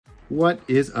What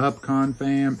is up,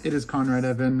 Confam? It is Conrad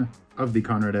Evan of The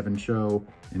Conrad Evan Show,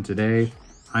 and today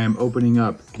I am opening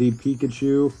up the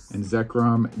Pikachu and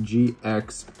Zekrom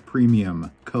GX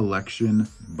Premium Collection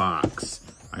box.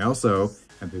 I also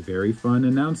have a very fun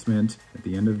announcement at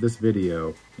the end of this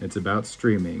video. It's about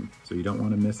streaming, so you don't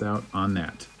want to miss out on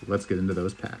that. Let's get into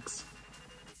those packs.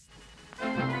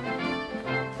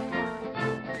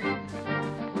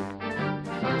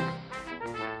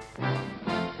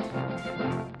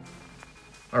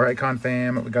 All right,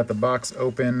 Confam, we got the box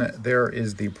open. There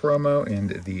is the promo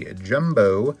and the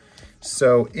jumbo.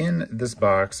 So in this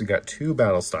box, we got 2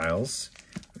 battle styles.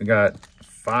 We got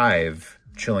 5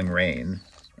 Chilling Reign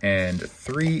and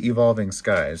 3 Evolving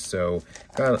Skies. So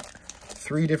got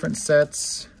 3 different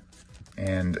sets.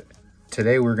 And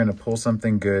today we're gonna pull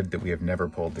something good that we have never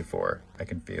pulled before. I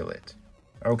can feel it.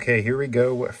 Okay, here we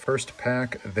go. First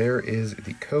pack, there is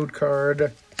the code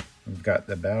card. We've got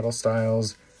the battle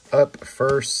styles. Up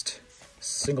first,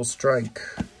 Single Strike.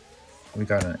 We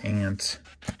got an ant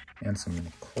and some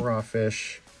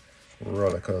crawfish.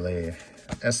 Rollicole,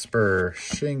 Esper,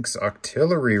 Shinx,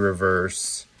 Octillery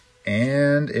Reverse,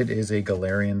 and it is a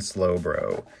Galarian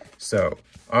Slowbro. So,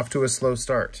 off to a slow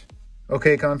start.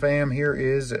 Okay, Confam, here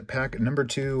is pack number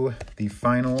 2, the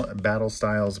final Battle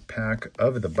Styles pack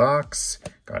of the box.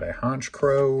 Got a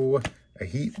Honchkrow, a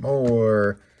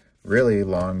Heatmore, really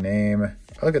long name.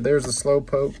 Look at, there's a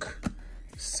Slowpoke,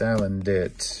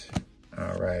 Salandit.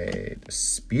 All right,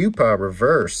 Spewpaw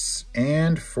Reverse.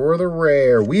 And for the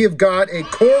rare, we have got a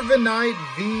Corviknight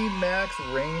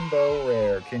VMAX Rainbow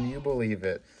Rare. Can you believe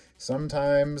it?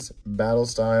 Sometimes Battle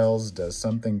Styles does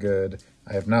something good.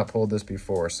 I have not pulled this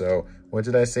before, so what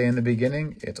did I say in the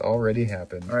beginning? It's already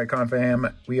happened. All right,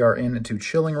 Confam, we are into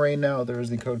Chilling Reign now.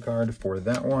 There's the code card for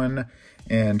that one.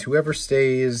 And whoever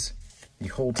stays the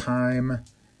whole time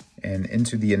and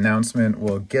into the announcement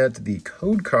will get the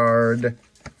code card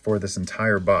for this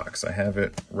entire box. I have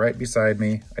it right beside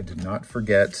me. I did not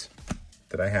forget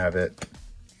that I have it.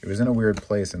 It was in a weird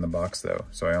place in the box though,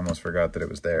 so I almost forgot that it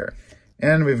was there.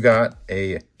 And we've got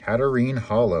a Hatterene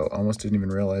Holo. Almost didn't even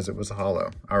realize it was a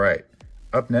holo. All right,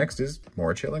 up next is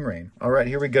more Chilling Reign. All right,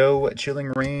 here we go. Chilling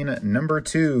Reign number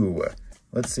 2.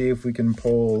 Let's see if we can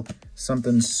pull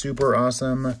something super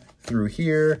awesome through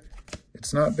here.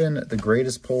 It's not been the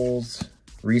greatest pulls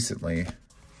recently,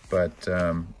 but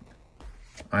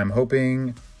I'm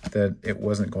hoping that it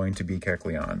wasn't going to be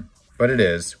Kecleon, but it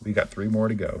is. We got 3 more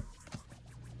to go.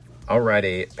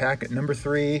 Alrighty, pack number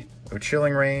 3 of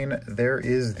Chilling Reign. There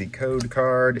is the code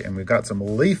card, and we've got some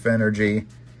Leaf Energy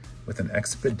with an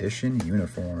Expedition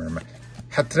uniform.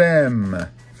 Hatrem,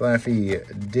 Flaffy,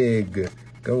 Dig,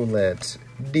 Golett,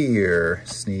 Deer,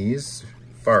 Sneeze,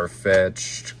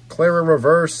 Farfetch'd, Clara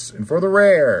Reverse, and for the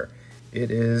rare,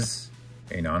 it is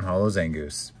a non-holo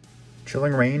Zangoose.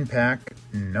 Chilling Reign pack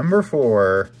number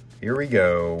 4. Here we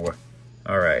go.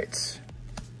 All right.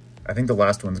 I think the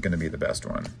last one's going to be the best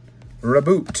one.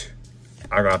 Reboot,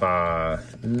 Agatha,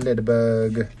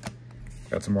 Lidbug,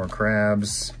 got some more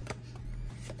crabs,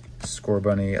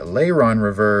 Scorbunny, Lairon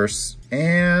Reverse,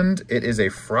 and it is a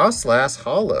Frostlass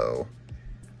holo.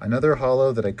 Another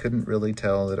holo that I couldn't really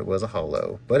tell that it was a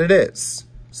holo, but it is.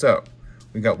 So,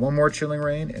 we got 1 more Chilling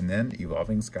Reign and then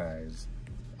Evolving Skies.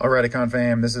 Alrighty,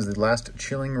 Confam, this is the last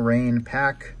Chilling Reign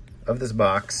pack of this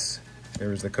box.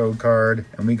 There's the code card,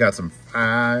 and we got some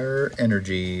Fire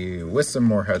Energy with some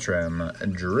more Hetrem,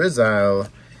 Drizzile,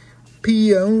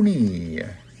 Peony,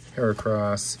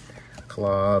 Heracross,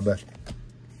 Clob.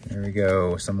 There we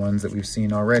go, some ones that we've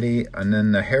seen already. And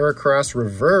then the Heracross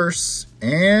Reverse,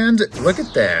 and look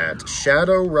at that,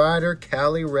 Shadow Rider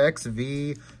Calyrex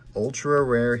V Ultra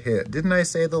Rare Hit. Didn't I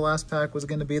say the last pack was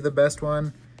gonna be the best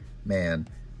one? Man,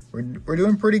 we're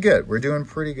doing pretty good. We're doing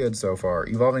pretty good so far.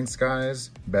 Evolving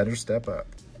Skies, better step up.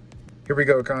 Here we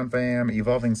go, Confam.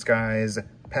 Evolving Skies,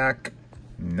 pack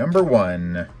number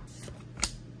 1.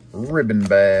 Ribbon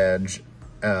Badge,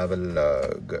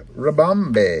 Avalugg,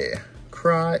 Rabombe,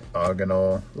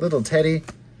 Cryogonal, Little Teddy,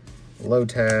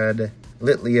 Lotad,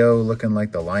 Litleo looking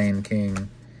like the Lion King,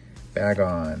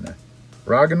 Bagon,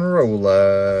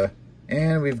 Roggenrola,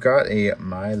 and we've got a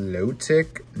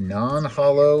Milotic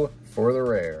non-holo for the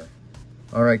rare.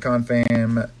 All right,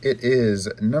 Confam, it is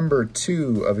number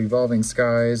 2 of Evolving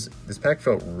Skies. This pack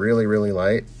felt really, really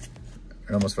light.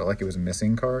 It almost felt like it was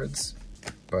missing cards,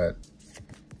 but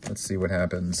let's see what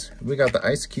happens. We got the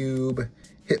Ice Cube,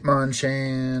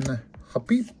 Hitmonchan,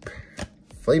 Hopeep,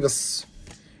 Flavus,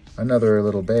 another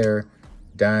little bear,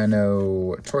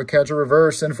 Dino, Toycatcher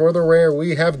Reverse, and for the rare,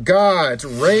 we have got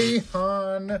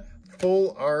Rayhan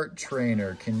Full Art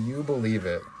Trainer. Can you believe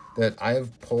it? That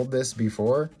I've pulled this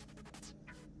before?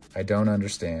 I don't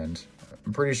understand.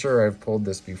 I'm pretty sure I've pulled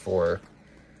this before,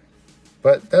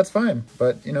 but that's fine.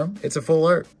 But, you know, it's a full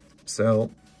art, so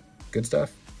good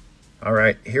stuff. All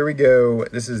right, here we go.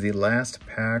 This is the last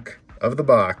pack of the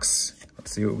box.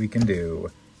 Let's see what we can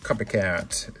do.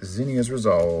 Copycat, Zinnia's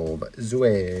Resolve,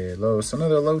 Zuelos,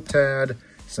 another Lotad,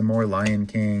 some more Lion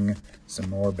King, some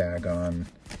more Bagon,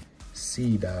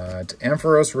 C-Dot,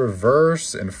 Ampharos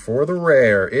Reverse, and for the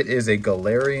rare, it is a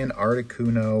Galarian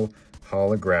Articuno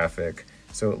holographic.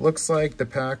 So it looks like the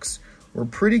packs were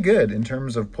pretty good in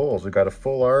terms of pulls. We got a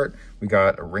full art, we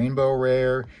got a Rainbow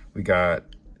Rare, we got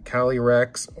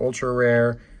Calyrex, Ultra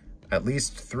Rare, at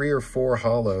least 3 or 4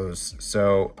 holos.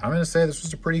 So I'm gonna say this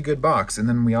was a pretty good box. And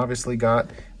then we obviously got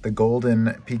the golden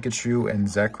Pikachu and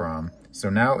Zekrom. So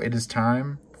now it is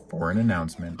time for an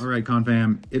announcement. All right,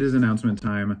 Confam, it is announcement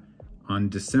time. On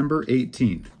December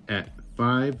 18th at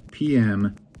 5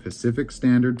 p.m. Pacific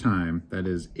Standard Time, that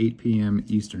is 8 p.m.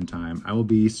 Eastern Time, I will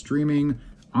be streaming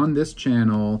on this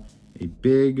channel a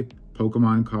big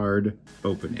Pokemon card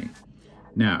opening.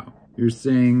 Now, you're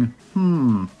saying,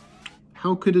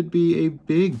 how could it be a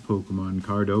big Pokemon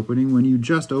card opening when you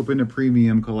just opened a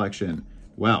premium collection?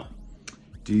 Well,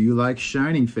 do you like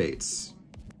Shining Fates?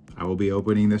 I will be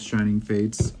opening this Shining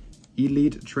Fates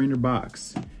Elite Trainer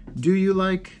box. Do you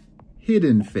like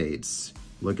Hidden Fates?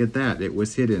 Look at that, it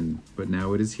was hidden, but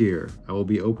now it is here. I will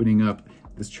be opening up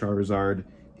this Charizard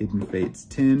Hidden Fates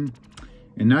tin.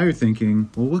 And now you're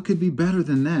thinking, well, what could be better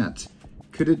than that?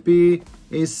 Could it be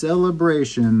a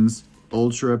Celebrations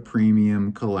Ultra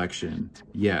Premium Collection?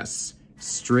 Yes,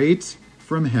 straight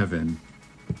from heaven,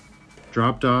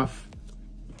 dropped off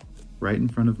right in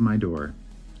front of my door.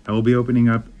 I will be opening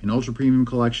up an Ultra Premium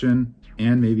Collection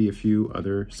and maybe a few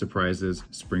other surprises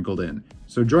sprinkled in.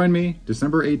 So join me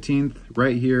December 18th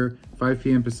right here, 5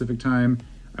 p.m. Pacific Time.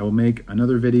 I will make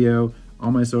another video.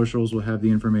 All my socials will have the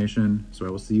information, so I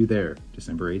will see you there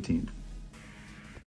December 18th.